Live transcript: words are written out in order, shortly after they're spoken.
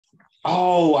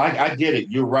Oh, I get it.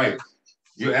 You're right.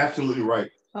 You're absolutely right.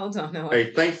 Hold on, no.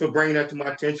 Hey, thanks for bringing that to my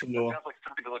attention, Noah. Sounds like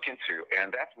something to look into,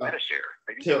 and that's Uh, Medishare.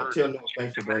 Maybe you've tell heard tell Noah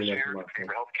thanks so for bringing that to Medishare my for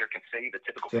attention. healthcare can save a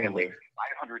typical Tell him family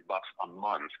that. $500 a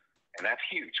month, and that's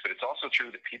huge. But it's also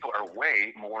true that people are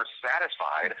way more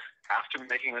satisfied after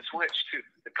making the switch. To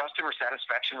the customer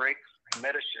satisfaction rate,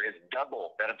 Medishare is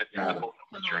double that of the Got it. typical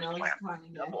insurance plan.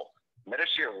 Double.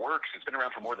 Medishare works. It's been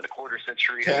around for more than a quarter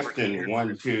century. Testing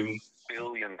one, two. $1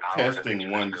 billion of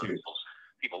Testing one, two.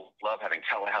 people love having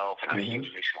telehealth and a huge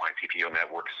nationwide PPO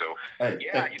network. So, Hey,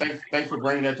 yeah, thanks for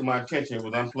bringing that to my attention. It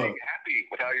was unplugged. happy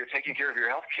with how you're taking care of your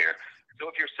health care. So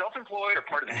if you're self-employed or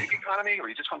part of the gig economy, or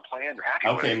you just want to plan, you're happy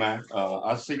with Okay, it. man.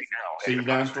 I'll see you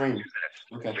downstream.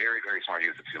 Okay. Very, very smart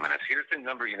use of 2 minutes. Here's the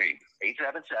number you need.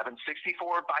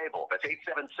 877-64-BIBLE. That's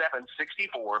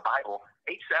 877-64-BIBLE.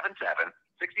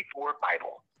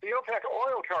 877-64-BIBLE. The OPEC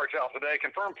oil cartel today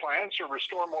confirmed plans to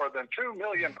restore more than 2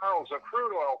 million barrels of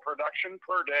crude oil production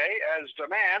per day as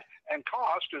demand and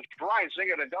cost is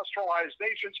rising at industrialized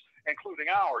nations, including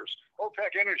ours.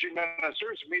 OPEC energy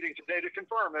ministers meeting today to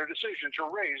confirm their decision to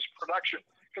raise production.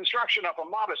 Construction up a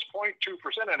modest 0.2%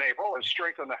 in April has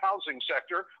strengthened the housing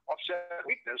sector, offset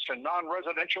weakness in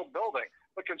non-residential building.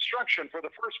 But construction for the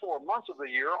first 4 months of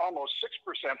the year almost 6%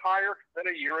 higher than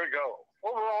a year ago.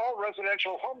 Overall,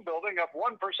 residential home building up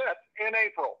 1% in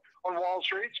April. On Wall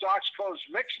Street, stocks closed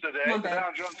mixed today. The Dow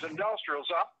Jones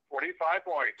Industrial's up 45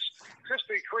 points.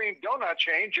 Krispy Kreme donut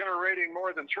chain generating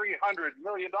more than $300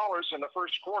 million in the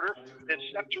first quarter. It's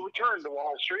set to return to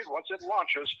Wall Street once it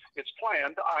launches its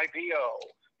planned IPO.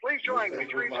 Please join me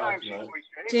 3 times a week.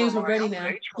 James, we're ready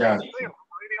now. Yeah.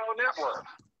 Radio Network.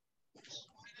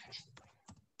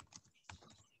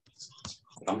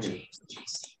 Okay.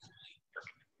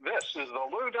 This is the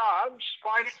Lou Dobbs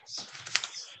Fighting.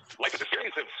 Life is a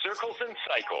series of circles and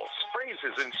cycles,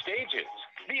 phrases and stages.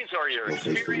 These are your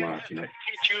Okay, experiences Mark, that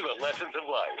teach you the lessons of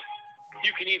life.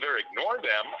 You can either ignore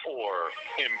them or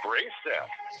embrace them.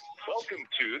 Welcome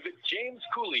to the James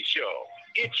Cooley Show.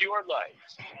 It's your life.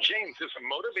 James is a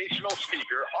motivational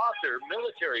speaker, author,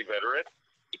 military veteran.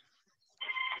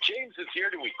 James is here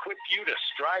to equip you to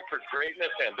strive for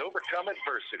greatness and overcome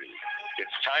adversity.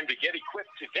 It's time to get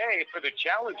equipped today for the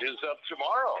challenges of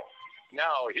tomorrow.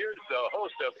 Now, here's the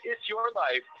host of It's Your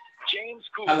Life, James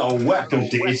Cooley. Hello, welcome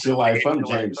to It's Your Life. I'm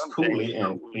James Cooley,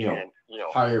 and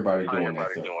how everybody doing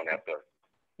at the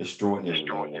extraordinary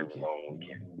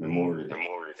Memorial Day.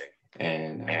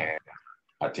 And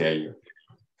I tell you,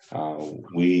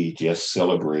 we just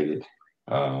celebrated,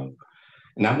 and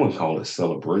I wouldn't call it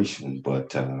celebration,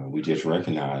 but we just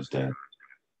recognized that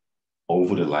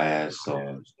over the last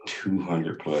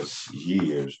 200 plus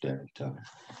years that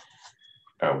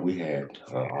we had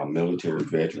our military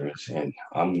veterans, and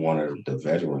I'm one of the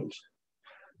veterans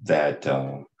that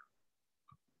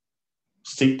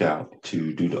seeked out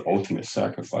to do the ultimate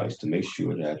sacrifice to make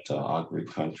sure that our great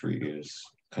country is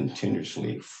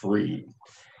continuously free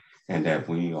and that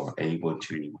we are able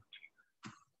to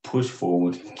push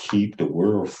forward, keep the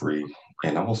world free,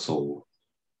 and also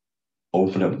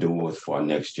open up doors for our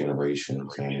next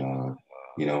generations. And,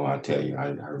 I tell you, I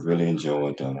really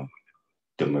enjoyed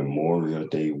the Memorial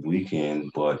Day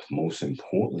weekend, but most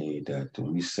importantly, that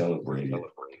we celebrated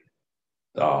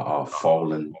our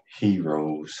fallen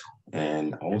heroes,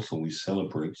 and also we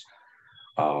celebrate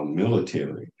our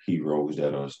military heroes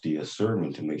that are still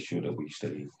serving to make sure that we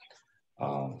stay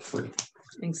free.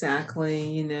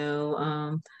 Exactly.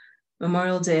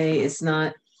 Memorial Day is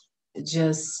not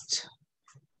just,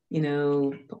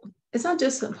 it's not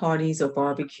just parties or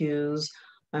barbecues.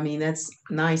 I mean, that's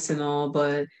nice and all,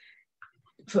 but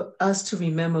for us to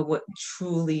remember what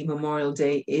truly Memorial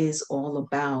Day is all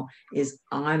about is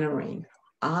honoring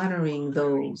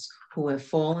those who have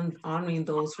fallen, honoring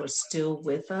those who are still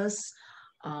with us.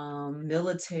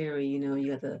 Military,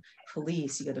 you have the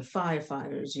police, you got the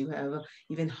firefighters, you have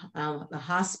even the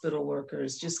hospital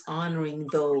workers, just honoring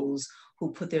those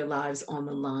who put their lives on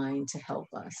the line to help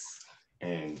us.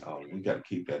 And we got to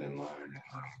keep that in mind.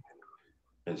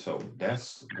 And so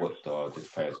that's what this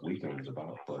past weekend was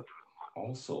about. But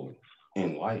also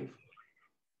in life,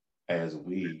 as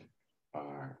we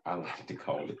are, I like to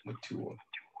call it mature,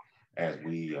 as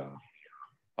we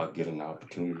get an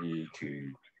opportunity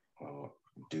to uh,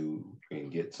 do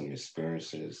and get some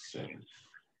experiences and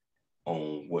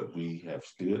on what we have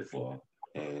stood for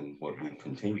and what we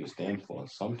continue to stand for.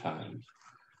 Sometimes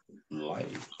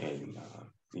life, and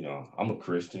I'm a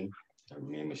Christian,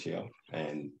 me and Michelle,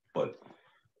 and but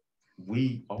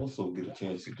we also get a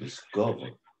chance to discover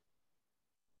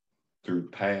through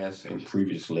past and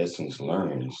previous lessons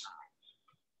learned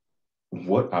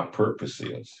what our purpose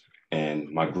is. And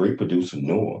my great producer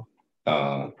Noah,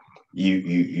 uh,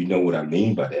 you know what I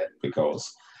mean by that,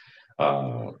 because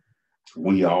uh,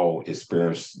 we all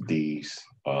experience these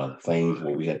things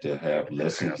where we have to have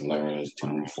lessons learned to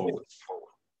move forward.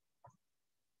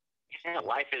 Yeah,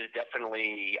 life is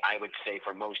definitely, I would say,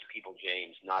 for most people,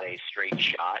 James, not a straight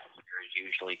shot. There's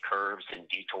usually curves and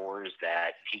detours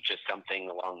that teach us something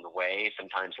along the way.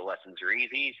 Sometimes the lessons are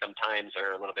easy, sometimes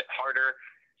they're a little bit harder,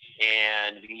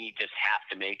 and we just have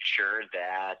to make sure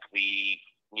that we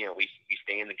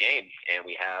stay in the game, and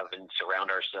we have and surround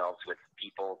ourselves with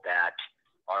people that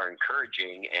are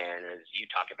encouraging, and as you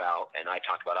talk about and I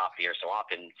talk about off the air so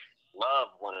often, love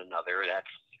one another.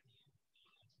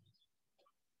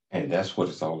 And that's what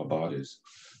it's all about, is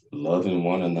loving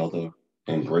one another,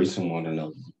 embracing one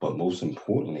another. But most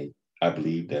importantly, I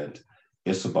believe that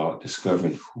it's about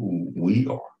discovering who we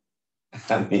are.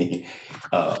 I mean,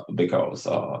 because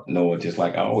Noah, just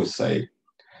like I always say,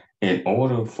 in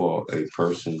order for a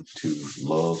person to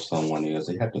love someone else,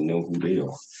 they have to know who they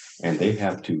are, and they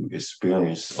have to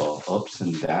experience ups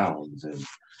and downs and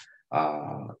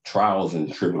trials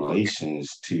and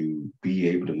tribulations to be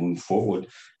able to move forward,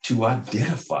 to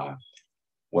identify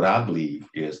what I believe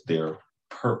is their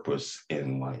purpose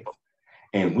in life.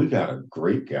 And we got a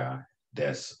great guy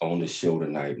that's on the show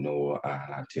tonight, Noah.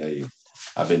 And I tell you,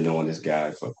 I've been knowing this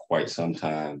guy for quite some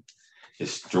time.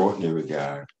 Extraordinary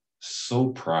guy. So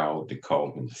proud to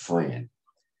call him friend.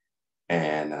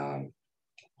 And,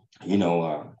 you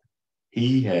know,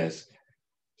 he has,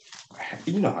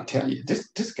 I tell you,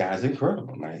 this guy's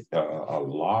incredible, man. A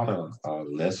lot of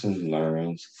lessons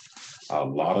learned, a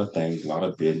lot of things, a lot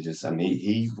of business. I mean,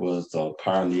 he was a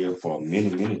pioneer for many,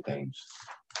 many things.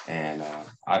 And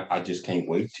I just can't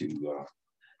wait to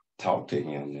talk to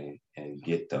him and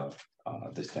get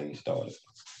this thing started.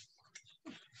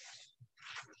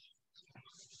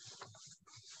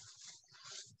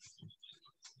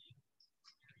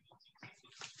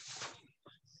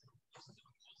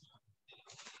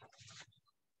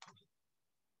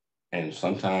 And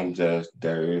sometimes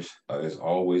there's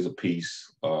always a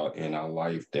piece in our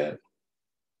life that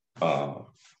uh,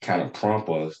 kind of prompt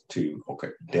us to, okay,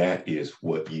 that is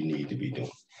what you need to be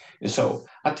doing. And so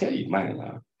I tell you,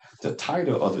 man, the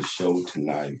title of the show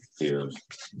tonight is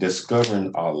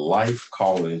Discovering Our Life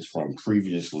Callings from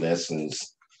Previous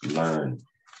Lessons Learned.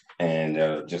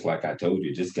 And just like I told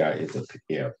you, this guy is the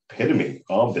epitome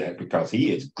of that, because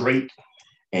he is great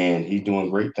and he's doing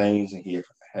great things, and he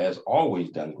has always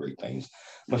done great things.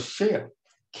 Michelle,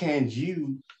 can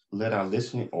you let our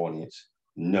listening audience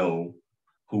know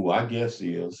who our guest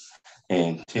is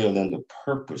and tell them the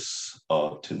purpose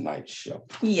of tonight's show?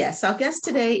 Yes, our guest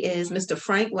today is Mr.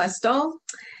 Frank Westall.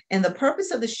 And the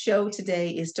purpose of the show today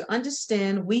is to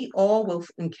understand we all will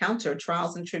encounter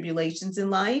trials and tribulations in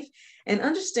life, and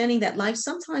understanding that life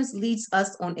sometimes leads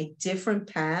us on a different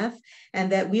path, and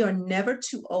that we are never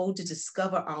too old to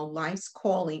discover our life's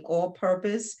calling or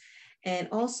purpose. And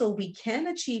also, we can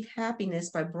achieve happiness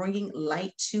by bringing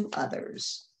light to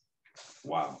others.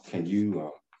 Wow. Can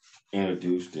you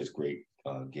introduce this great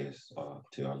guest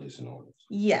to our listening audience?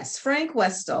 Yes, Frank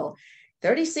Westall,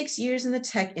 36 years in the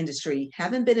tech industry,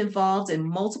 having been involved in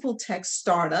multiple tech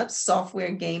startups,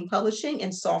 software game publishing,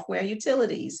 and software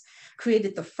utilities.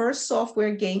 Created the first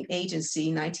software game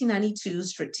agency, 1992,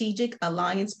 Strategic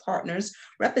Alliance Partners,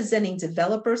 representing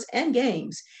developers and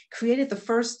games. Created the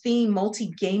first theme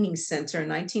multi-gaming center in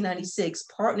 1996,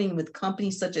 partnering with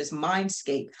companies such as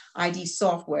Mindscape, ID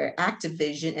Software,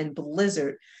 Activision, and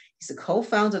Blizzard. He's a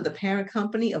co-founder of the parent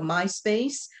company of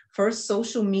MySpace, first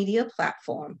social media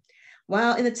platform.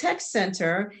 While in the tech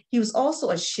center, he was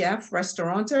also a chef,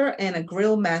 restaurateur, and a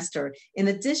grill master. In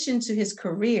addition to his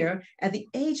career, at the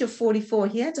age of 44,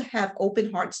 he had to have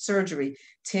open heart surgery.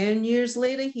 10 years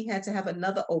later, he had to have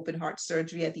another open heart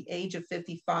surgery at the age of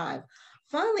 55.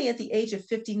 Finally, at the age of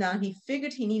 59, he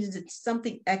figured he needed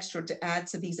something extra to add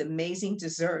to these amazing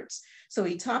desserts. So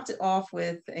he topped it off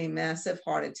with a massive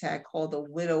heart attack called the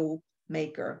Widow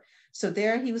Maker. So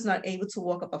there he was not able to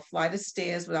walk up a flight of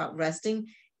stairs without resting,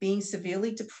 being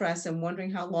severely depressed and wondering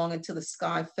how long until the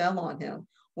sky fell on him,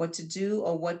 what to do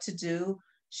or what to do.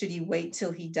 Should he wait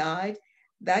till he died?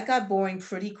 That got boring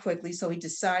pretty quickly, so he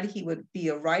decided he would be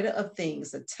a writer of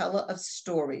things, a teller of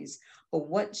stories. But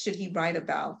what should he write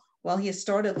about? Well, he had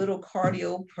started a little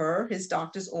cardio per his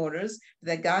doctor's orders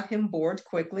that got him bored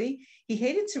quickly. He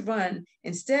hated to run.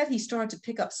 Instead, he started to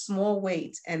pick up small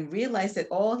weights and realized that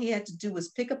all he had to do was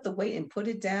pick up the weight and put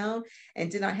it down, and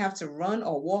did not have to run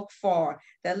or walk far.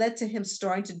 That led to him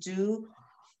starting to do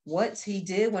what he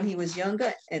did when he was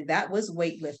younger, and that was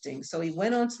weightlifting. So he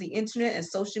went onto the internet and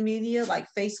social media like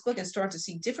Facebook and started to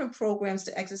see different programs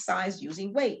to exercise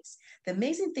using weights. The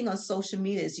amazing thing on social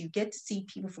media is you get to see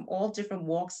people from all different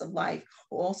walks of life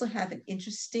who also have an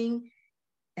interest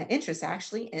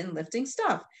actually in lifting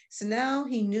stuff. So now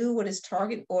he knew what his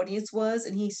target audience was,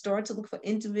 and he started to look for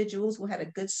individuals who had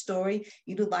a good story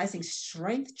utilizing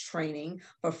strength training,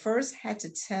 but first had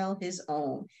to tell his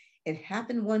own. It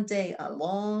happened one day a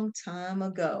long time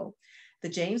ago. The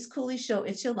James Cooley Show,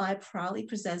 It's Your Life, proudly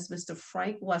presents Mr.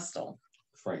 Frank Westall.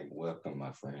 Frank, welcome,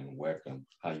 my friend. Welcome.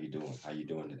 How you doing? How you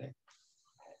doing today?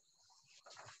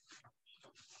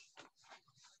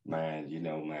 Man,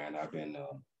 man, I've been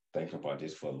thinking about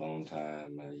this for a long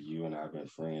time. You and I have been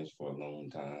friends for a long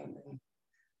time, and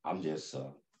I'm just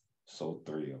so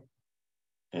thrilled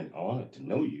and honored to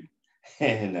know you.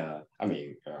 And I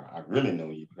really know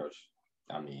you because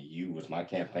you was my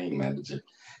campaign manager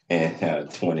in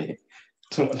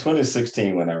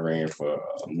 2016 when I ran for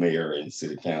mayor and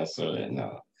city council. And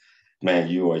man,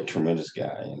 you are a tremendous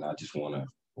guy, and I just want to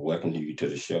welcome you to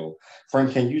the show.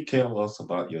 Frank, can you tell us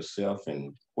about yourself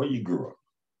and where you grew up?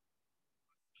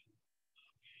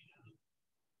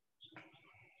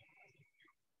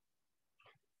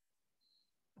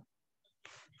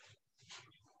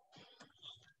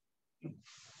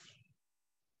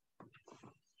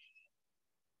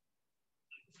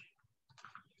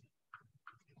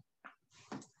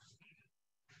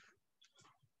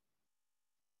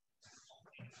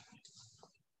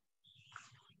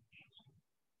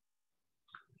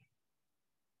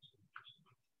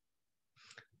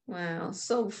 Wow.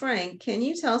 So, Frank, can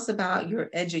you tell us about your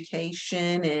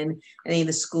education and any of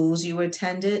the schools you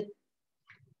attended?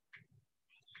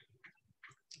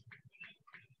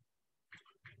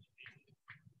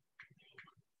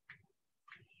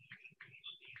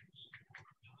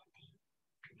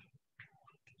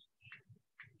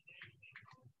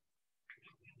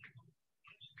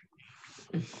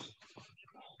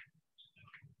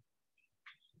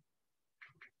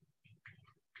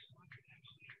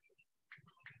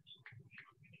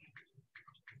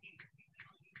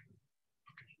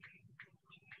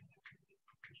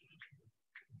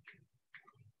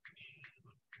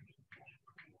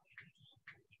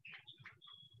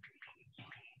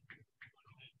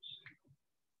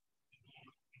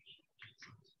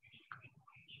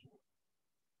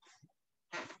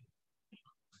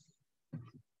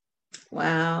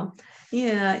 Wow.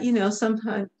 Yeah,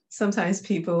 sometimes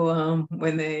people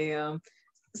when they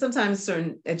sometimes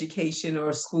certain education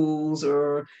or schools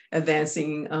or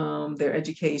advancing their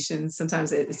education,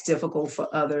 sometimes it's difficult for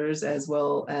others as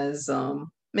well as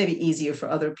maybe easier for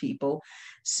other people.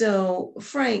 So,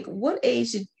 Frank, what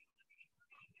age did,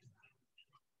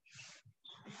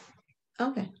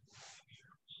 okay.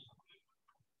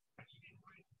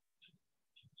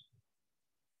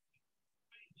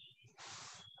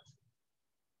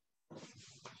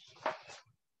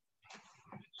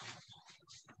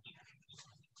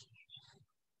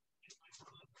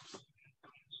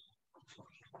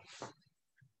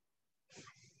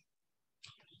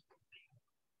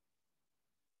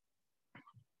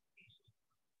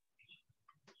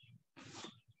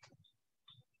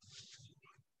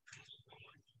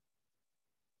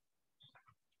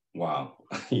 Wow.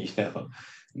 Yeah,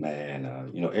 man.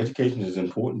 Education is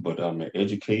important, but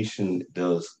education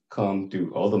does come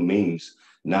through other means,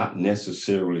 not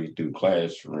necessarily through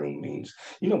classroom means.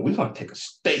 We're gonna take a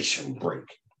station break,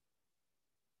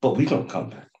 but we're gonna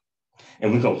come back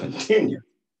and we're gonna continue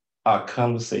our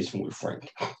conversation with Frank.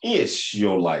 It's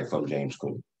your life. I'm James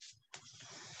Cooley.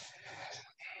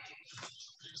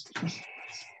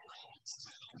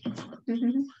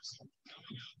 Mhm.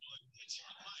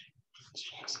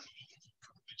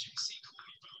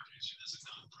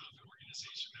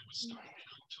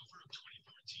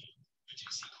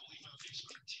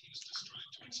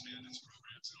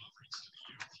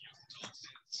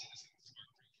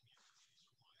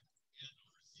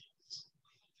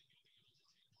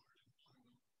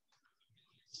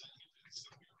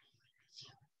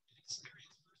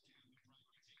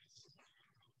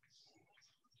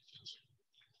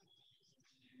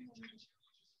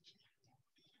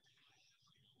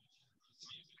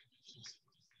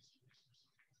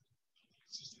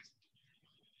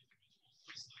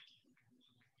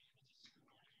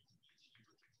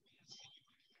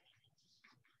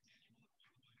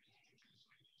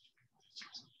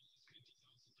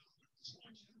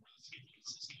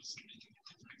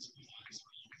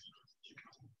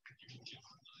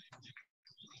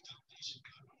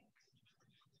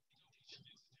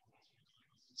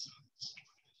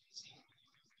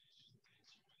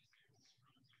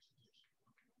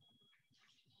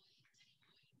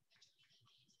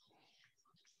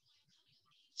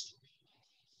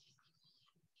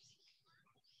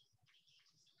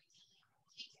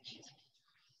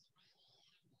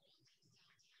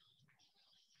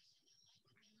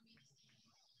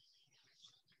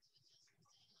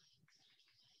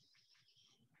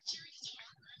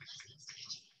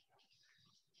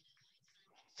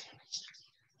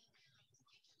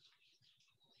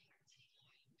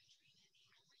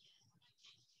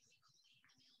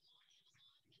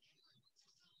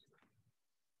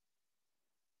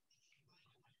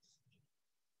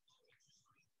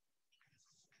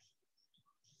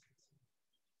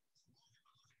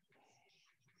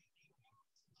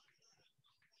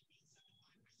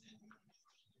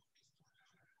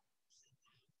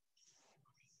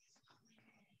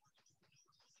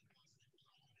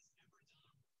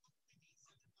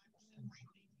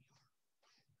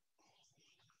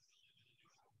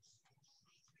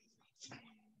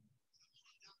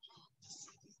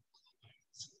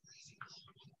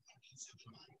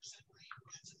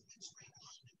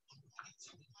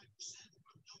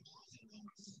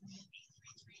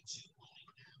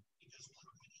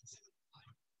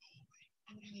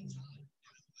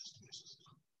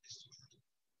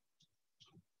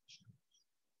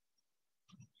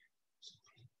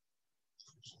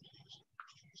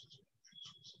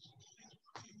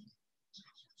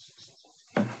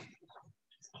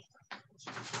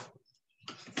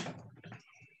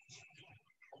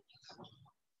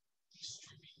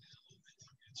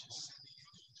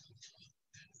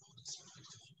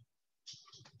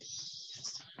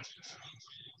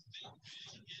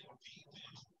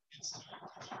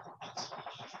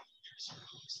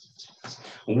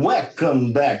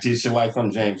 Welcome back to Your Life.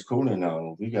 I'm James Cooley.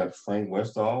 We got Frank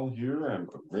Westall here, and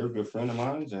a very good friend of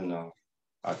mine. And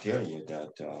I tell you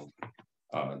that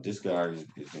this guy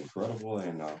is incredible.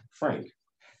 And Frank,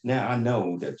 now I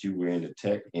know that you were in the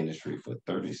tech industry for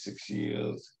 36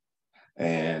 years,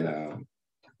 and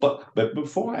but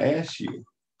before I ask you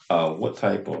what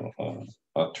type of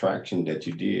attraction that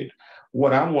you did,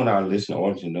 what I want our listener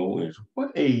audience to know is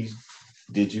what age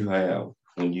did you have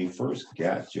when you first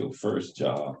got your first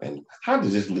job, and how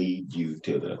does this lead you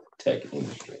to the tech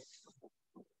industry?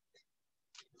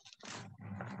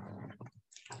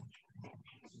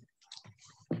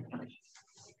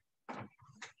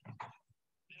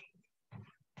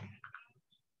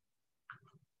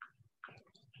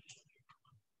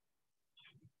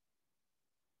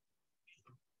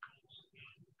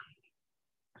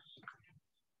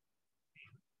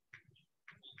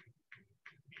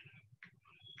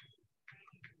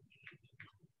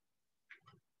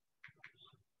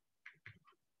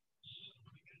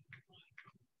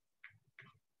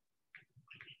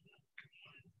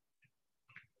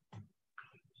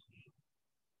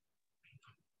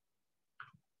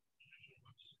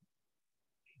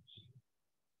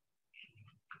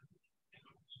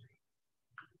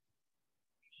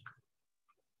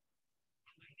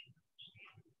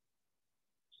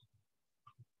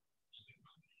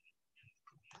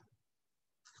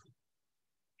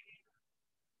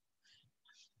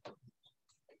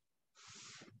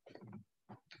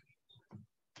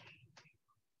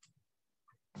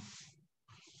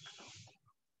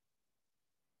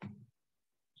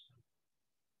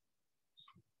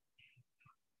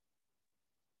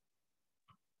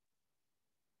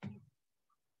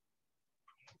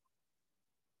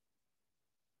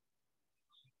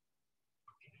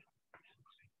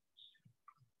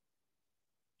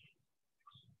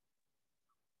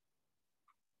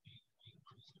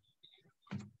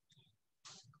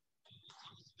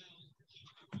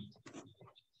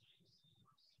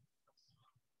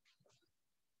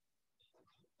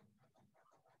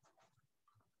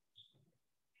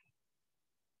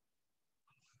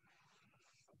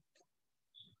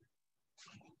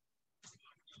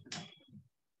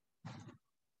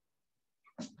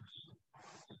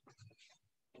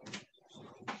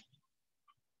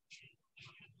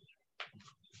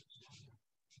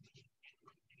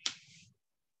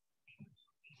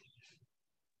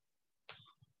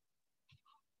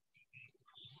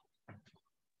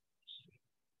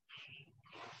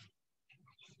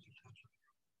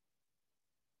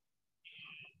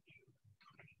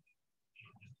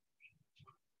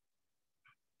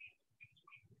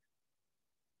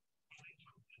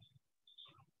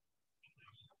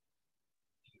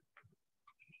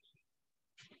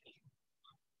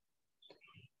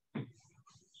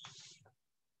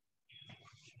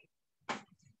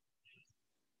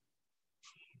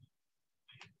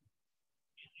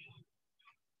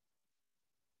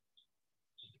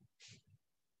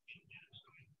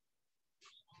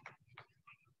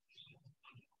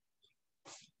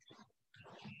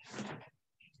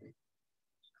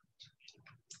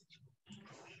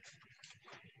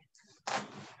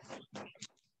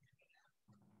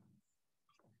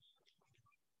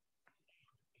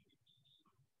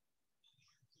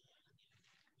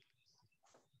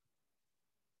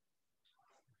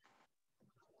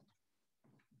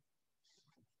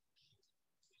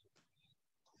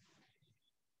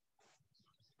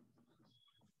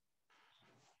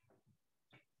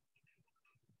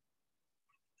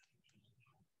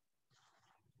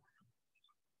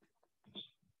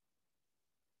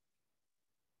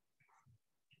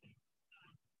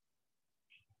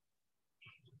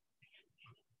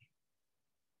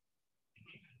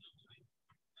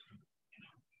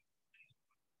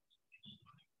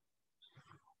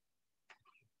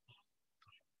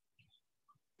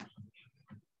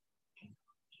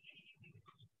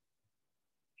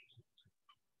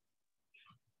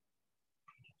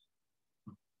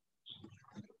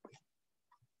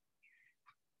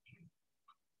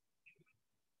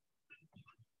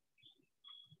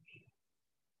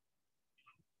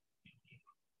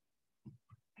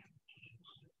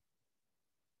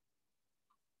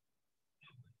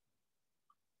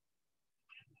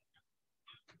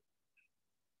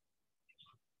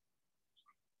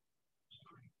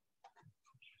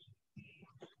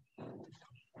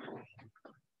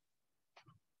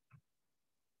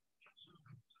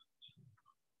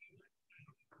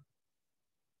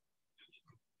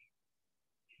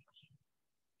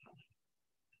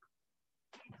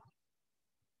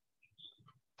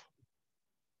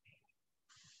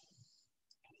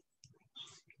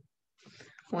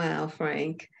 Wow,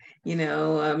 Frank.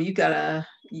 You gotta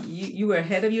you were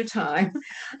ahead of your time.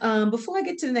 Before I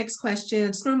get to the next question,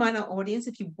 just going to remind our audience,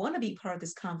 if you want to be part of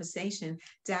this conversation,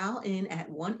 dial in at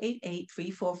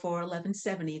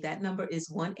 1-888-344-1170. That number is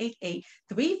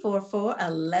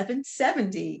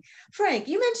 1-888-344-1170. Frank,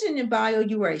 you mentioned in your bio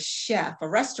you were a chef, a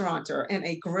restaurateur, and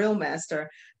a grill master.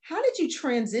 How did you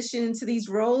transition into these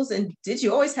roles, and did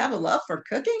you always have a love for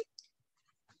cooking?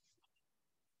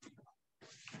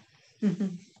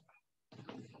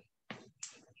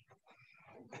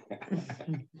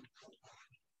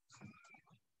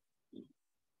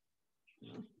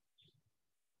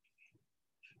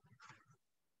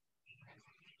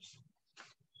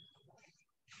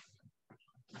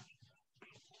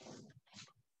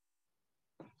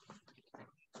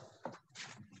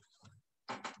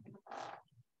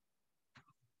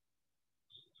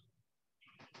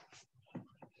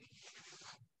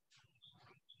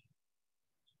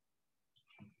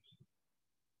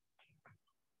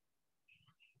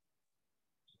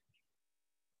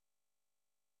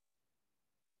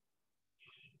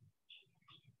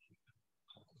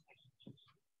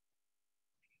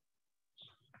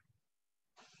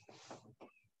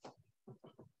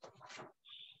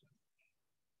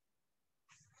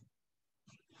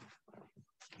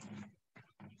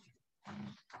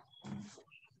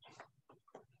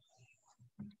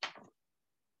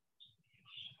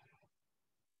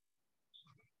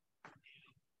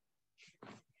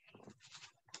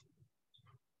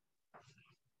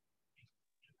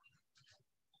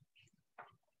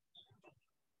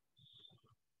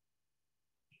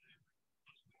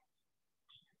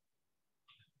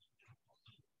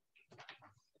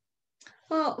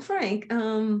 Well, Frank,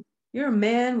 you're a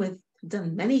man with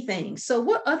done many things. So,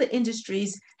 what other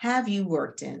industries have you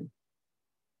worked in?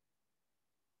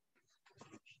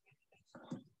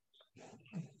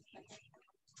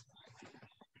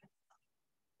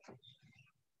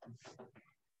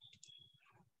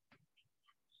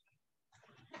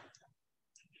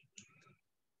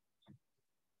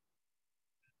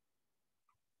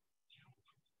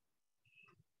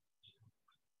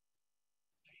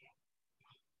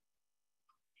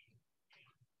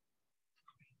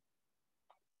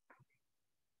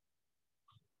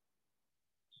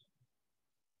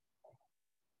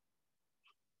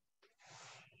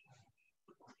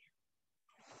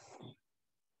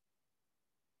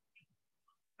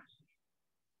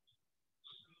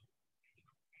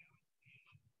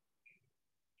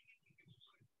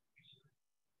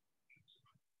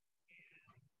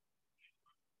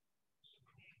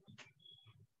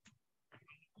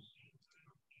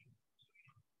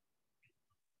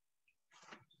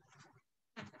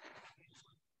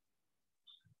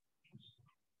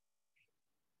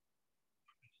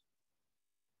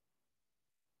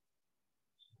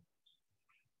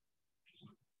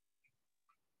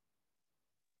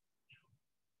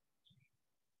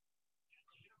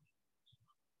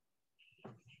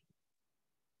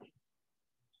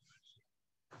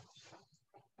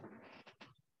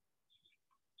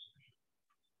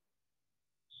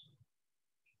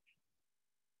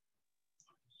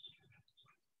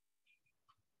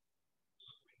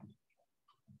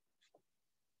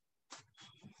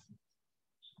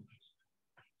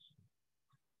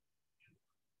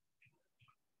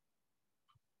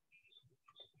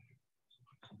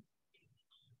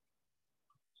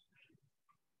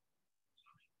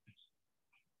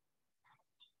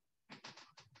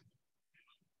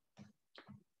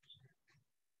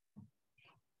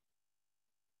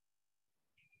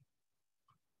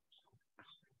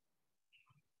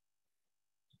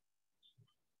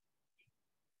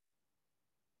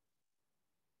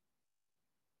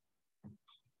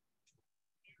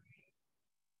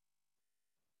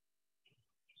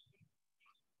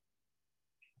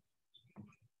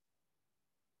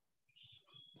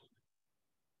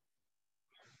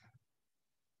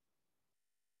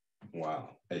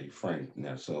 Wow. Hey, Frank.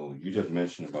 Now, so you just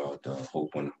mentioned about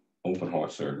open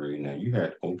heart surgery. Now, you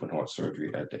had open heart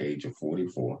surgery at the age of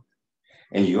 44,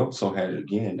 and you also had it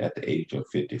again at the age of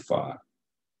 55.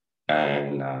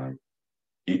 And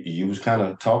you was kind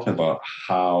of talking about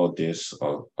how this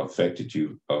affected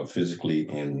you physically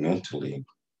and mentally.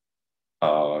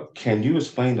 Can you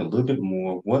explain a little bit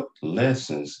more what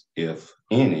lessons, if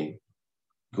any,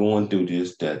 going through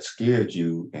this that scared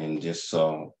you and just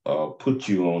put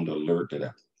you on the alert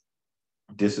that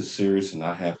this is serious and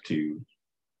I have to.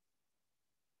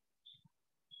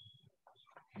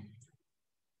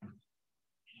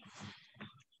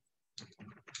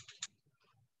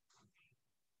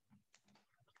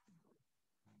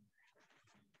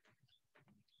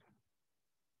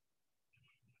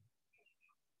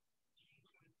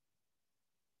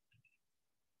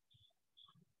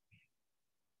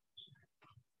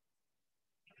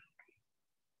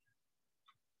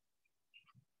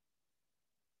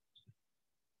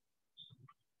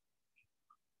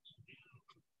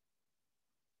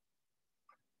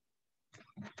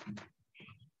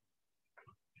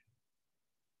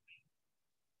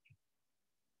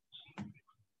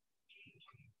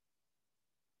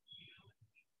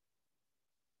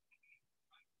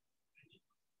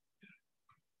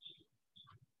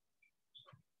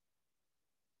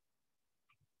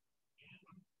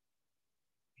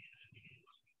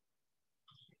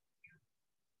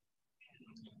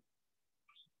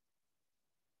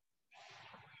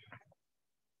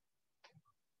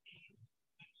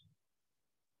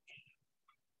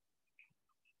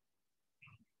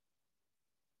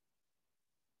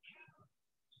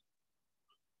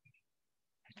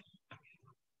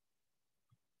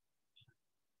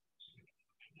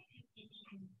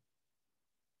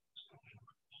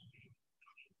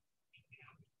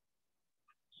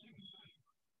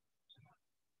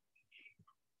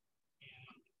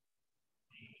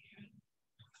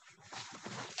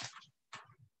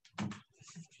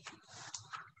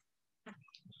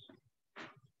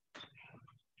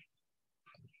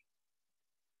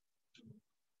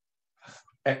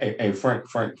 Hey, Frank,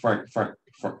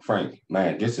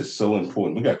 man, this is so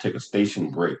important. We got to take a station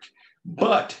break.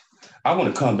 But I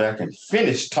want to come back and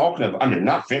finish talking about, I mean,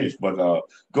 not finish, but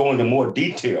go into more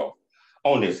detail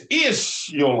on this. Is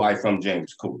your life from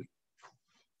James Cooley?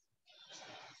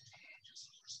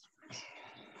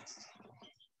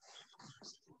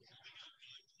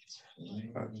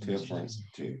 Tell Frank,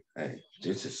 hey,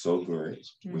 this is so great.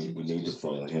 We need to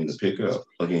follow him to pick up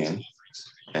again.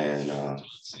 And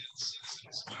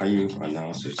how you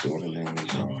pronounce his daughter name?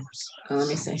 Let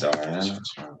me see. Diana,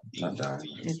 not Diana.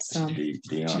 It's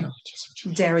Diana.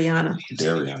 Dariana.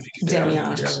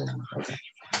 Dariana. Okay.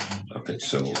 Okay.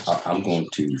 So I'm going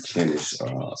to finish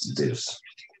this,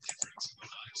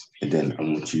 and then I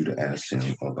want you to ask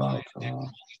him about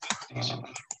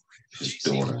his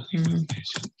daughter,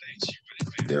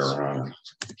 Dariana,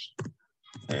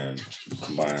 and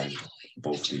combine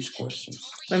both these questions.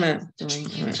 Wait a minute.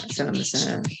 Send him the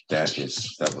send. That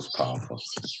was powerful.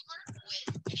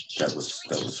 That was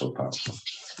so powerful.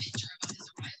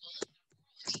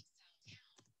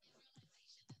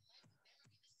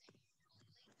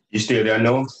 You still there,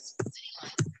 Noah?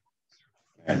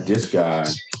 And this guy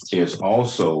is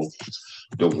also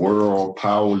the world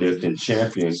powerlifting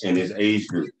champion in his age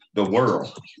group. The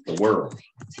world.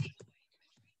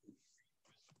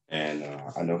 And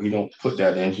I know he don't put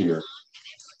that in here,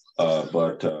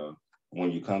 but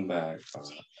when you come back,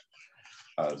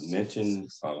 mention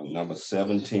number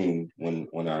 17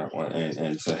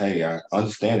 and say, hey, I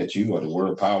understand that you are the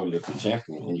world powerlifting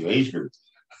champion in your age group.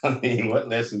 I mean, what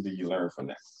lesson did you learn from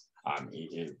that? I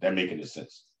mean, that making any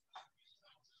sense?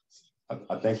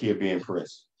 I think he'll be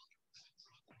impressed.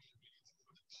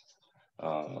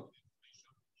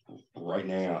 Right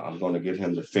now, I'm going to get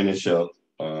him to finish up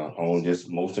on this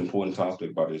most important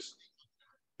topic about his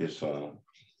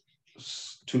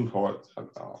two heart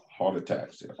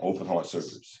attacks, open heart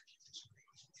surgeries.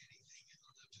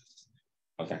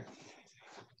 Okay.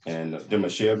 And then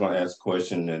Michelle going to ask a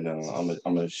question, and I'm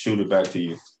going to shoot it back to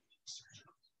you.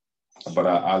 But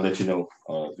I'll let you know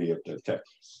via the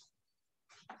text.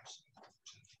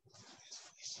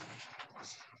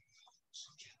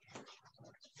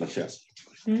 Michelle.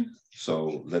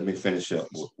 So let me finish up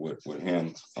with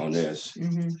him on this,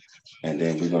 and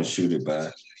then we're going to shoot it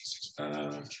back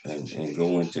and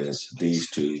go into these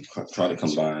two, try to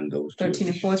combine those 13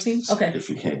 and 14? Okay. If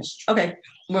you can. Okay,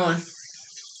 we're on.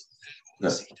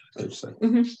 Yes, here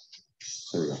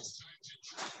we go.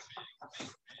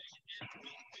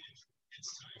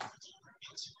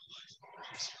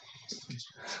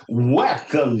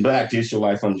 Welcome back to It's Your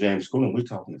Life. I'm James Cooley, and we're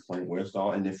talking to Frank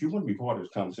Westall. And if you want to be part of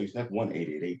this conversation, that's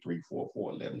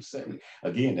 1-888-344-1170.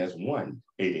 Again, that's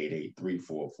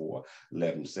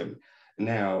 1-888-344-1170.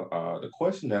 Now, the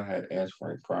question that I had asked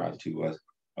Frank prior to us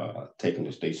taking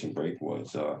the station break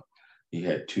was he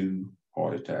had two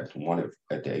heart attacks, one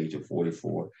at the age of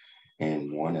 44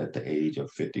 and one at the age of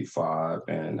 55.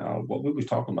 And what we were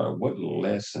talking about, what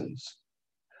lessons,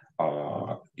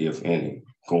 if any,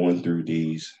 going through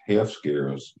these health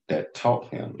scares that taught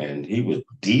him, and he was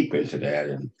deep into that.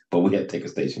 But we had to take a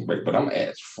station break. But I'm gonna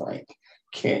ask Frank,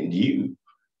 can you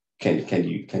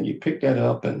pick that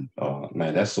up? And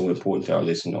man, that's so important to our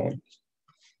listening audience.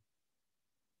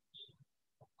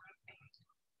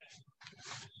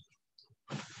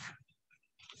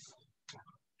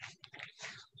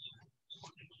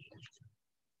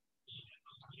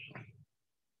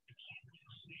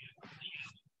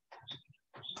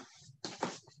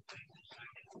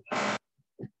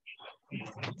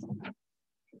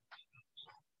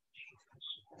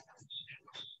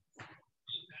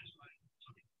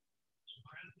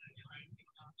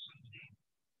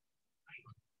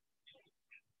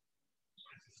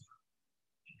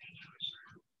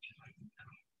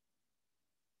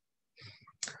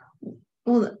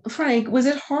 Well, Frank, was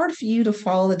it hard for you to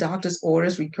follow the doctor's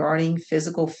orders regarding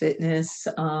physical fitness?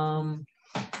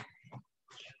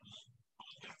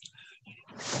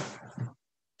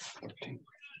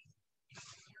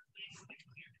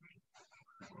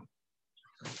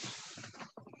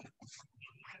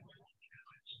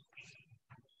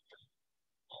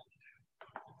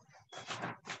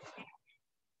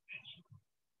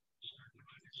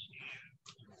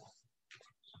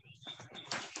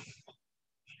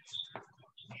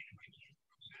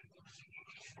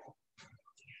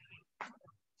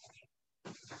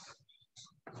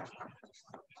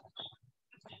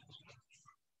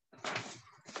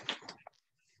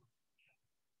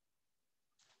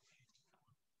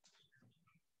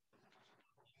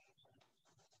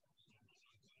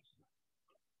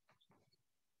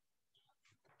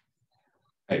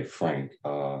 Hey Frank,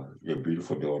 your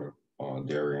beautiful daughter,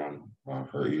 Darian,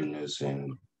 her illness,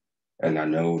 and I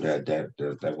know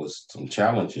that was some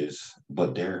challenges,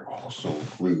 but there are also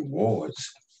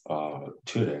rewards to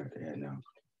that. And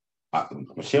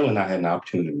Michelle and I had an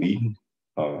opportunity to meet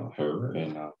her,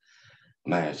 and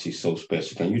man, she's so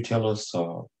special. Can you tell us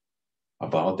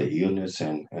about the illness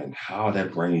and how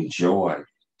that brings joy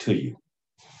to you?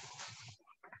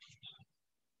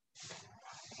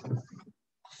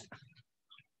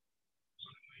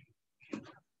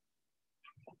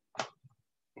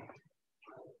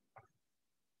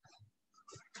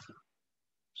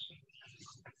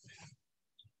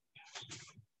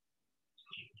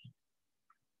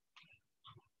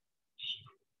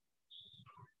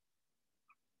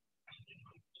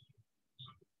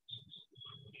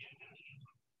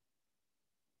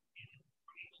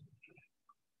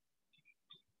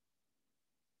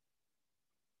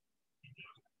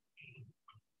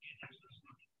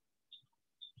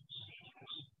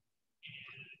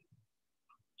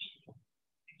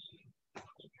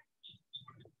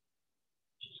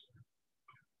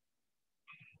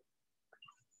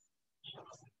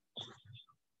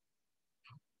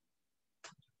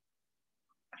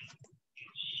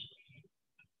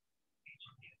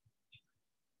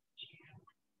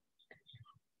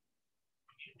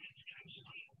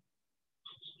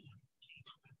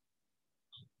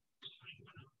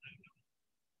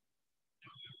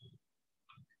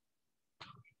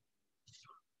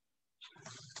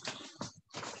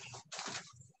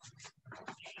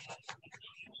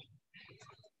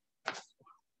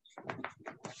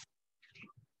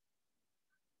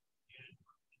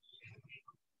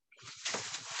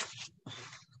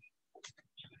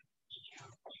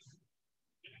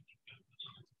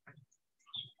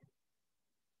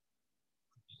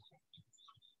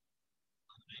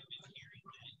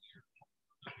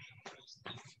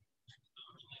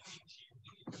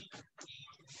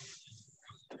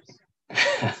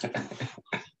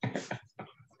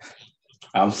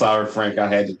 I'm sorry, Frank. I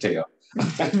had to tell.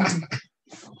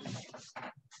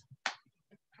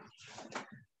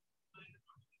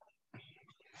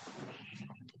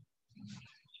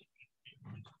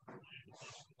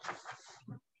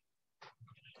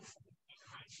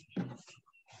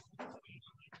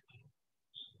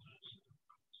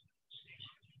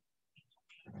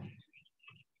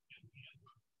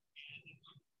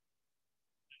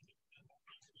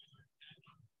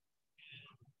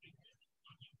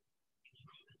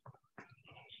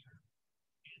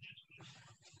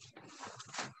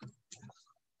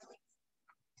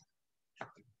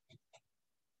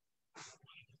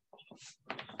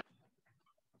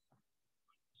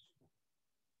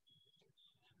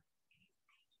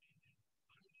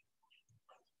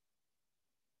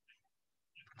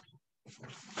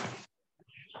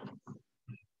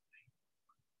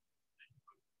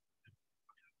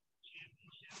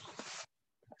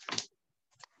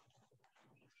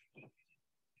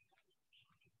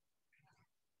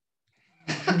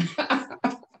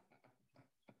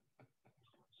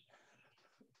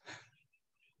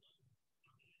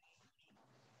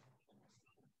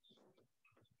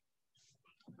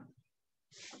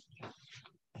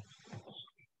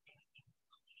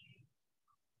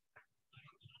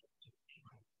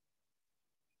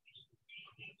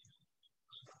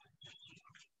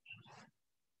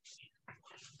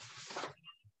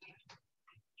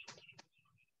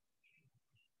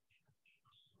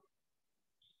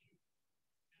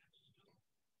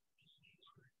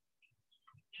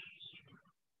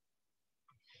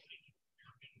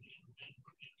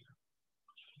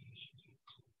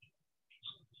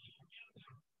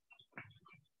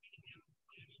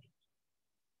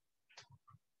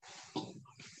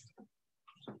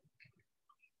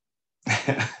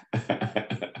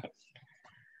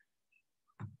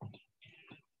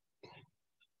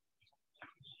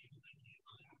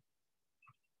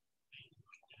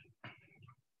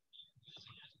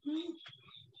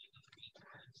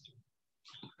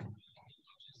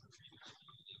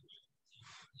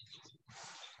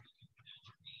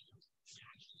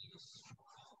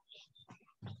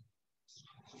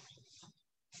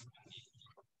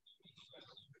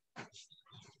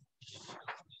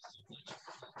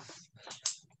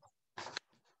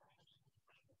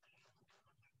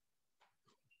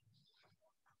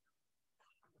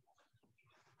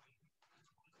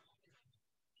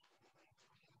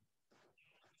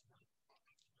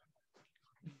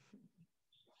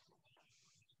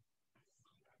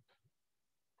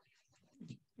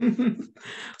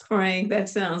 Frank,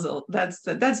 that's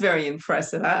very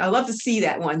impressive. I love to see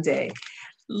that one day.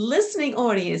 Listening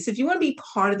audience, if you want to be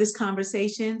part of this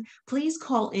conversation, please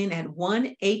call in at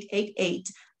 1-888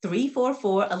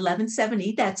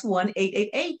 344-1170. That's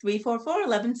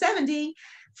 1-888-344-1170.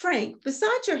 Frank,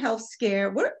 besides your health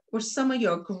scare, what were some of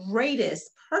your greatest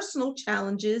personal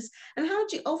challenges and how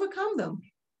did you overcome them?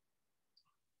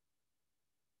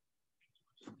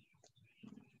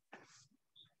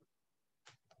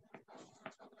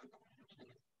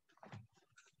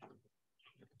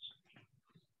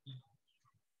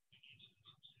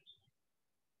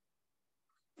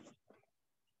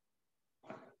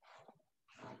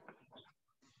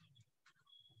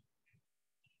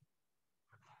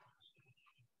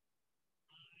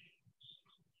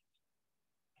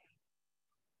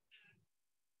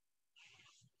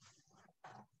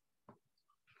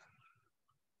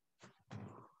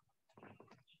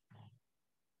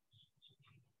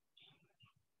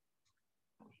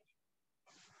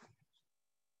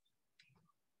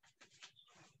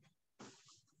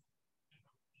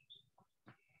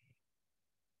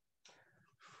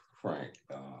 Frank,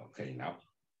 okay, now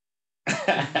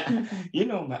I'm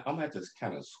gonna have to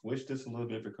kind of switch this a little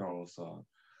bit because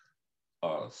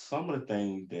some of the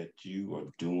things that you are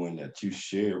doing that you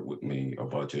shared with me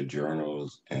about your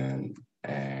journals and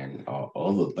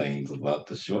other things about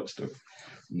the short story,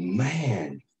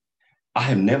 man, I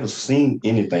have never seen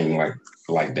anything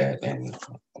like that. And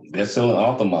best-selling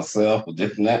author myself,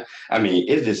 this and that. I mean,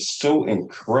 it is so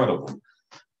incredible.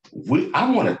 I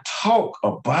want to talk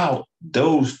about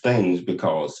those things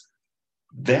because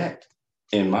that,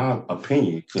 in my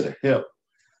opinion, could have helped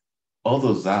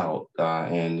others out.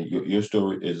 And your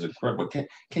story is incredible.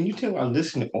 Can you tell our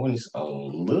listening audience a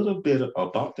little bit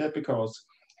about that? Because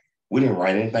we didn't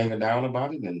write anything down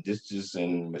about it, and this just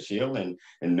and Michelle and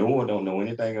Noah don't know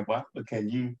anything about it. But can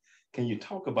you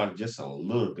talk about it just a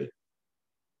little bit?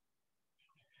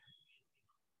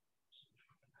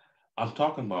 I'm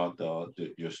talking about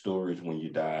your stories when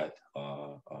you died,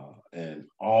 and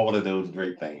all of those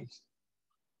great things.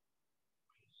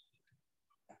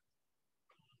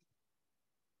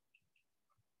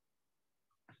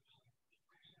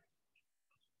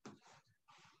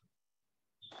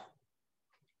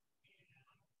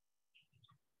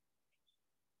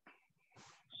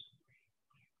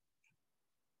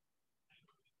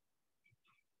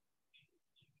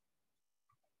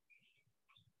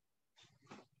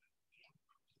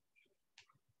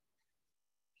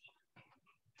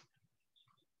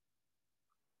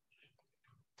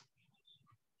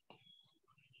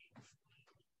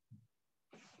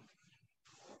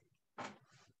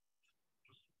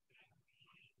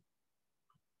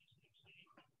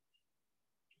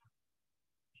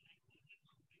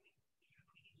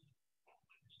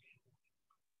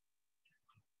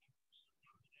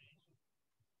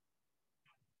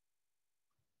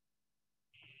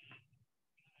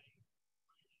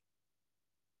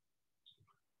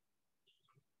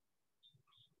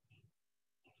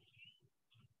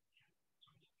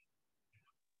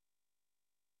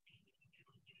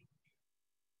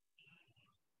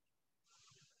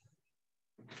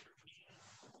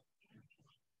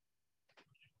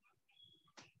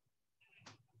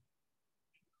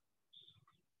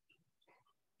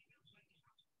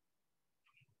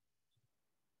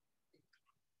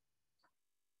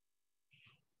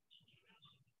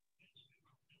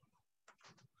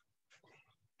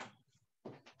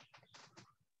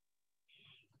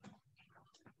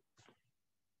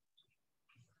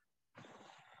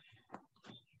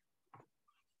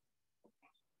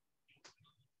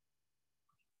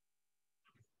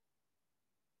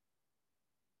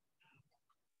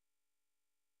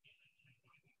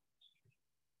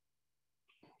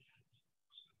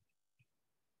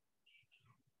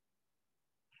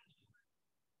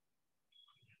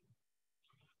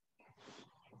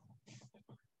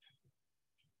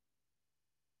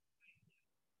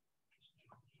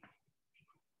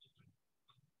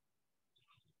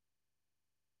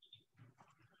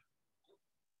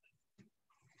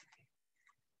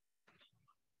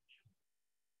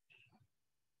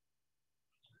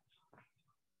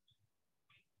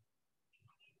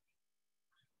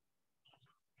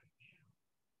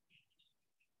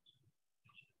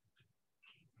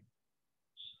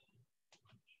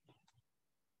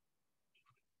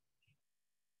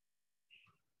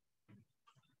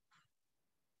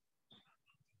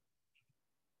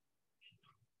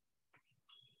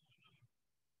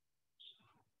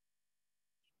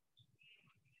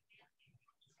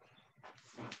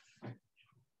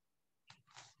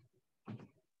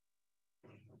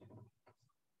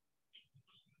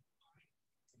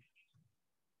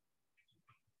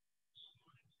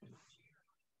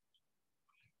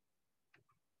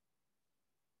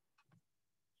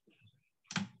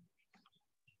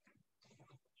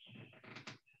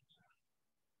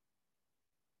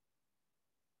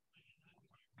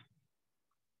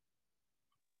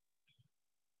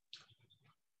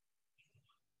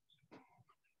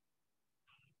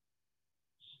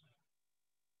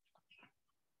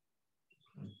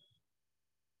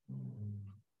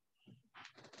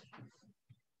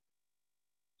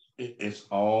 It's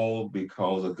all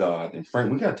because of God. And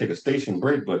Frank, we got to take a station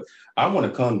break, but I want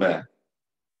to come back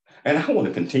and I want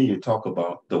to continue to talk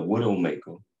about the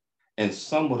Widowmaker and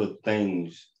some of the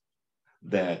things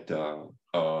that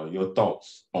your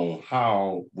thoughts on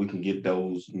how we can get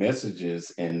those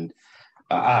messages and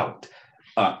out.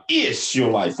 It's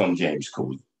your life. I'm James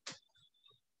Cooley.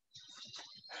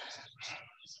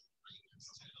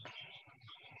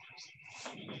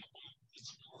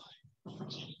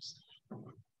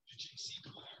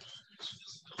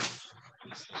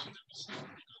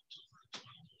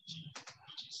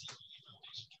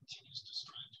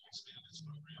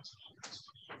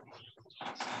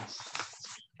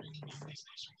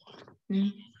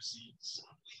 Mm.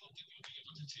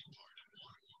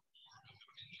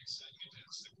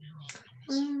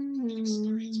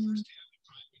 Mm.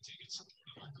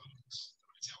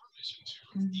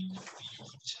 Mm.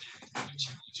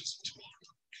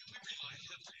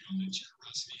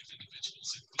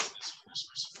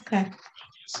 Okay.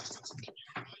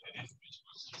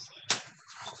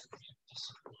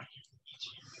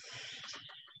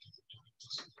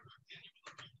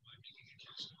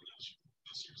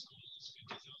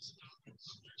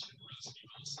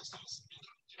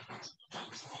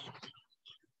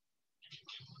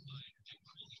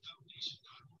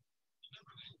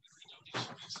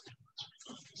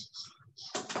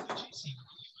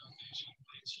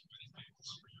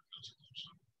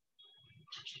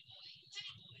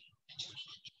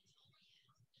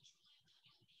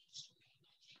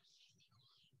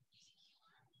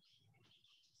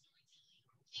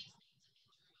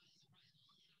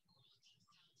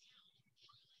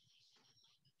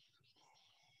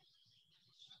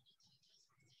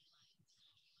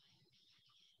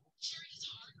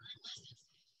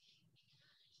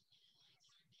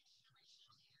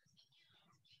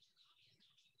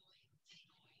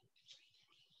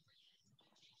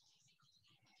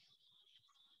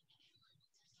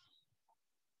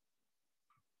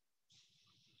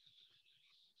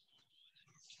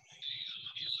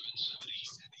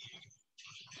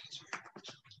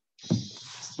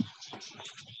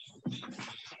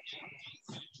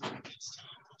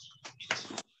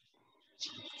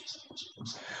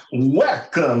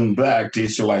 Welcome back to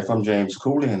It's Your Life. I'm James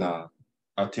Cooley, and I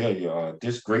tell you,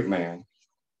 this great man,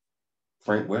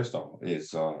 Frank Westall,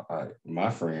 is my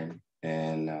friend,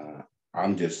 and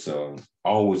I'm just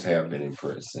always have been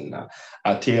impressed. And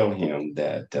I tell him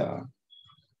that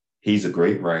he's a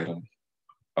great writer,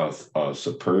 a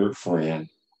superb friend,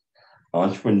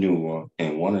 entrepreneur,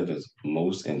 and one of the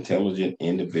most intelligent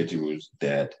individuals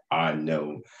that I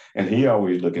know. And he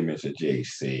always look at me and say,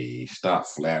 JC, stop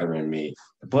flattering me.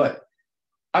 But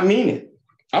I mean it.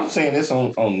 I'm saying this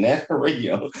on national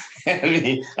radio. I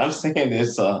mean, I'm saying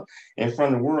this in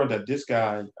front of the world that this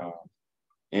guy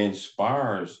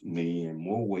inspires me in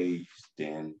more ways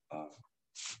than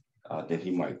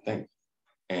he might think.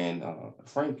 And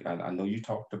Frank, I know you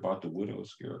talked about the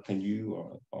widow's girl. Can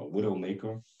you, widow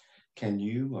maker? Can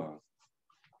you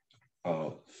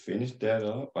finish that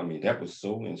up? I mean, that was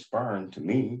so inspiring to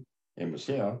me and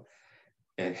Michelle.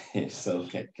 And so,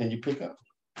 can you pick up?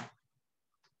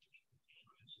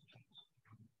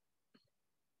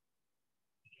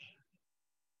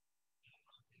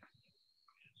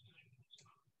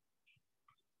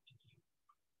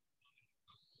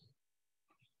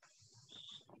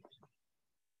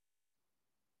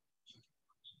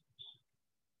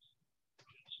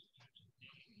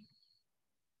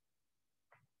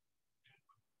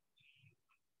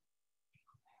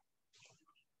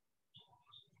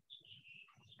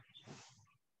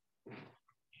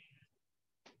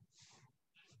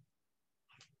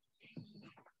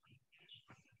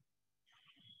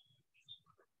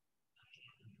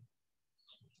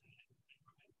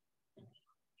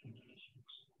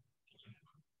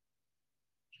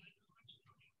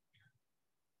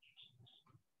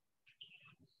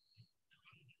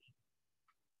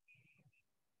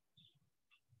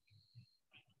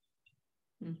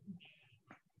 Mhm.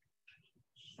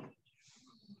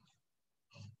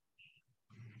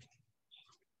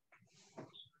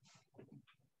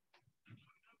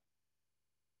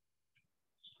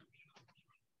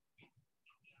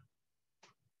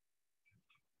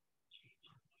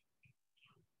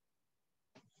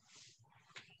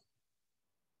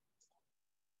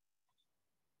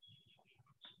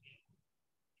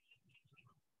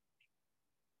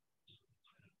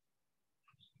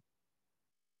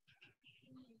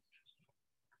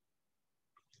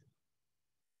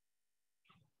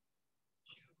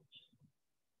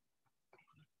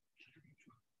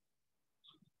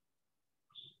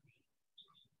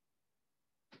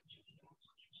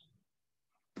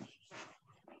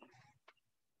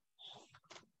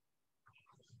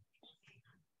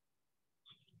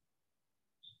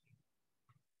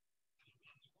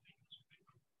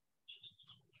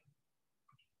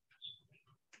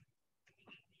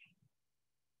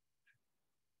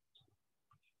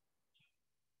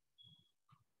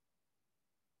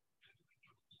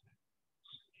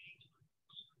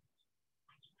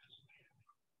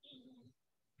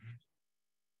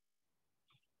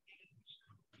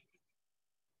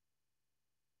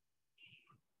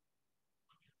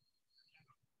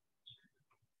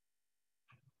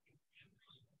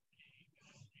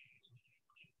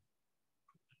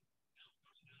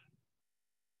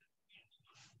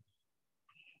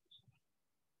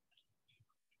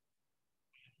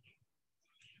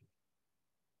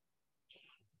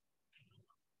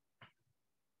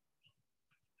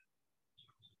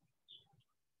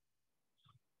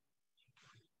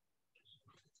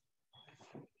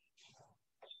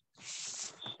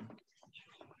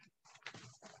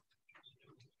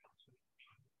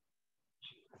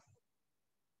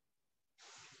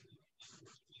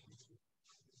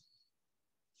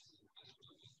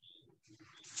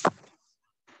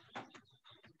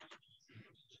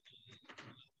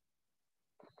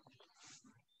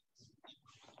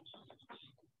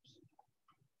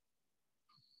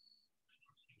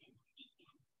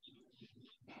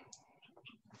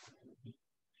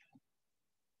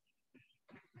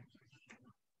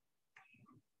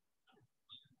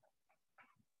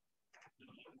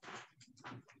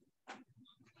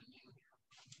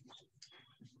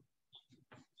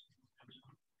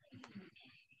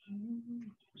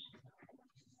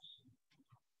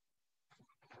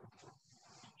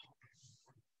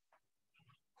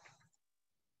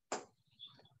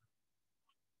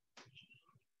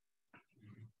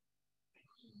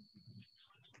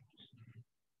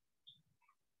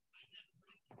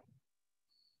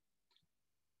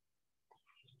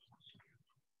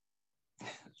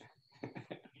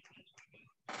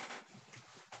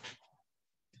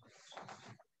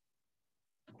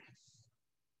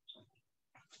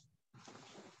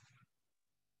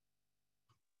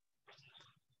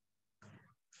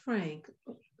 Frank,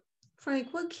 Frank,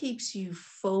 what keeps you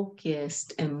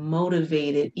focused and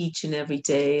motivated each and every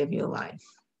day of your life?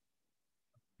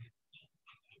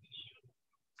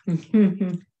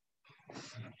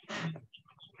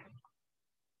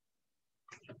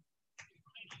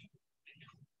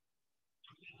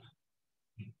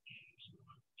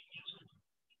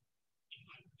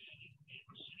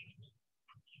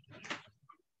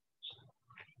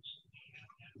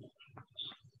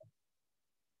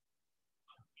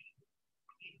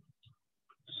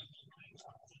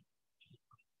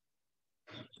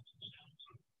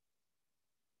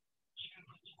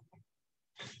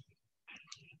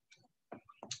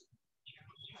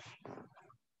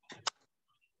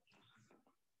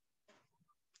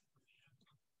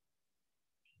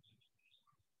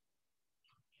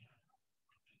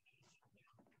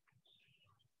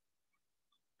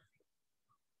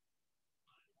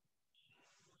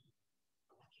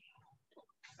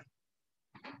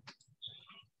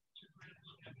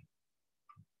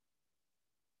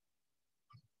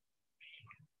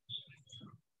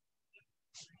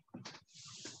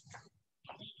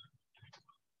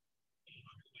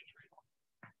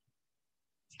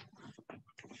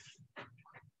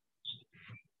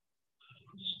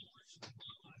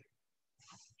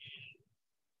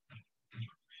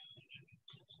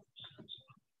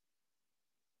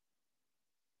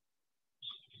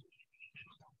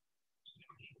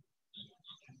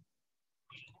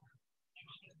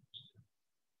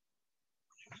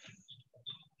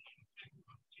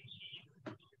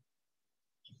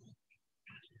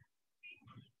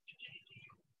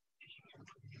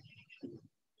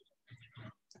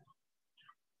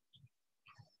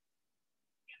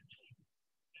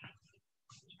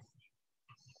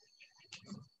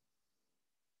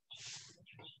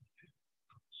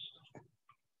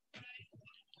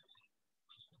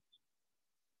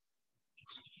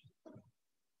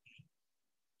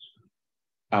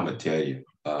 I'm gonna tell you,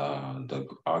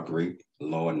 our great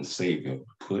Lord and Savior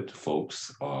put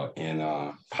folks in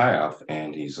our path,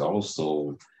 and He's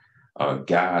also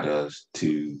guide us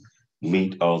to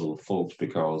meet other folks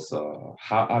because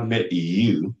how I met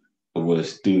you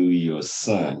was through your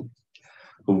son,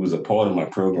 who was a part of my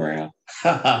program,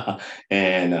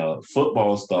 and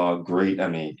football star, great. I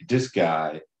mean, this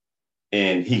guy,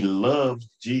 and he loves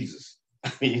Jesus.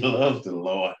 He loves the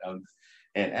Lord,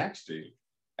 and actually,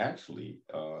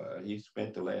 he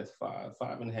spent the last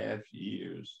 5.5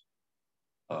 years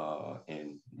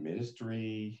in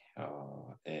ministry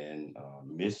and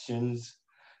missions,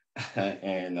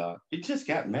 and he just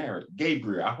got married.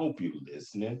 Gabriel, I hope you're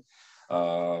listening.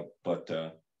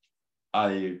 But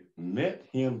I met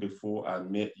him before I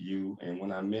met you, and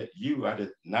when I met you, I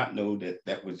did not know that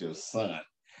that was your son,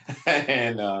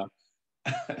 and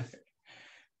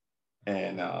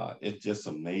it's just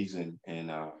amazing.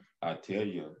 And I tell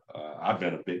you, I've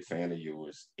been a big fan of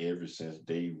yours ever since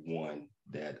day one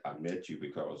that I met you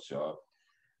because,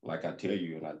 like I tell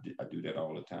you, and I do that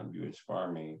all the time, you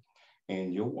inspire me.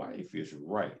 And your wife is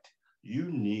right. You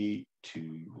need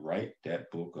to write that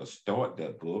book or start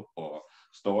that book or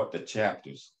start the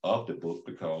chapters of the book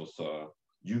because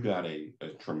you got a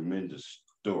tremendous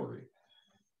story.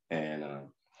 And,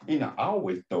 I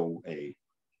always throw a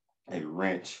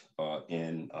wrench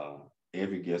in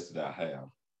every guest that I have.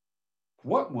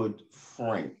 What would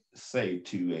Frank say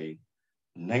to a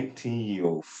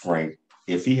 19-year-old Frank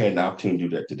if he had an opportunity to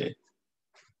do that today?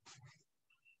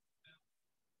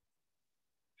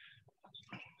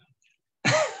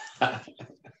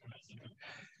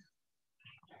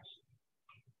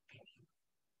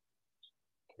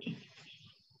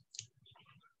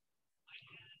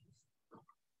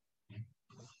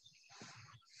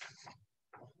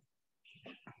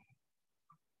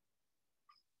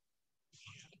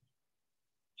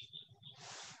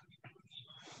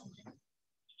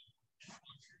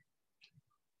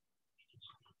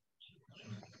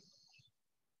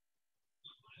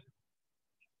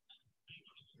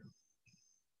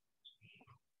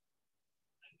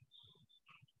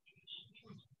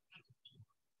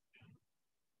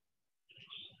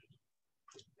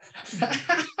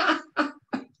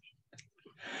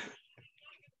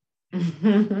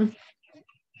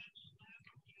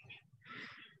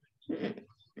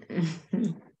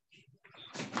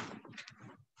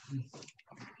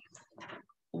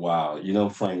 Wow,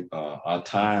 Frank, our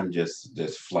time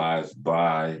just flies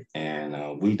by,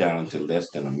 and we down to less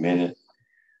than a minute.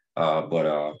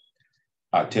 But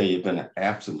I tell you, it's been an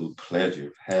absolute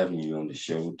pleasure having you on the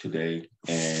show today,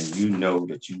 and you know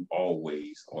that you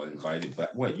always are invited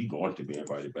back. Well, you're going to be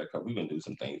invited back because we're gonna do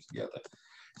some things together.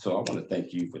 So I want to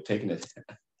thank you for taking it.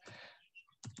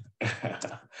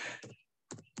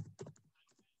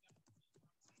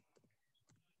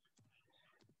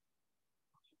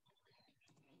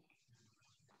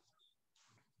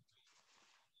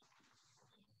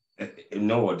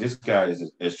 Noah, this guy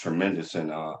is tremendous,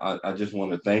 and I just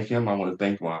want to thank him. I want to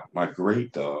thank my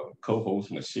great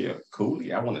co-host Michelle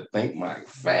Cooley. I want to thank my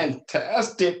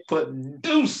fantastic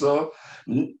producer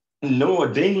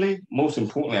Noah Dingley. Most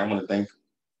importantly, I want to thank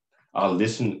our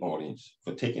listening audience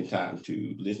for taking time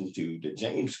to listen to the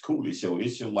James Cooley Show.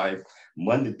 It's your life,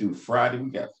 Monday through Friday.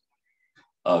 We got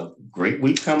a great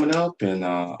week coming up, and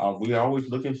we're always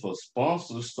looking for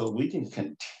sponsors so we can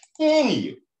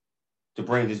continue to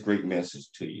bring this great message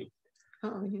to you.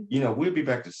 Oh, yeah. You know, we'll be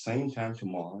back the same time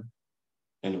tomorrow,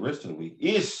 and the rest of the week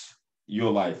is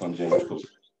your life. I'm James Cooley.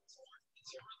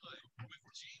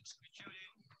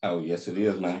 Oh, yes, it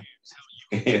is, man.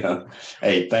 Yeah.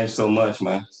 Hey, thanks so much,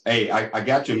 man. Hey, I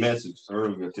got your message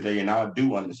earlier today, and I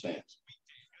do understand.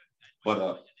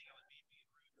 But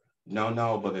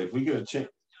no, but if we get a chance,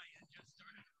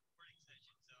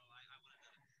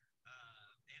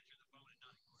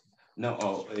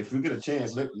 no, if we get a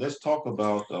chance, let's talk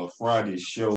about Friday's show.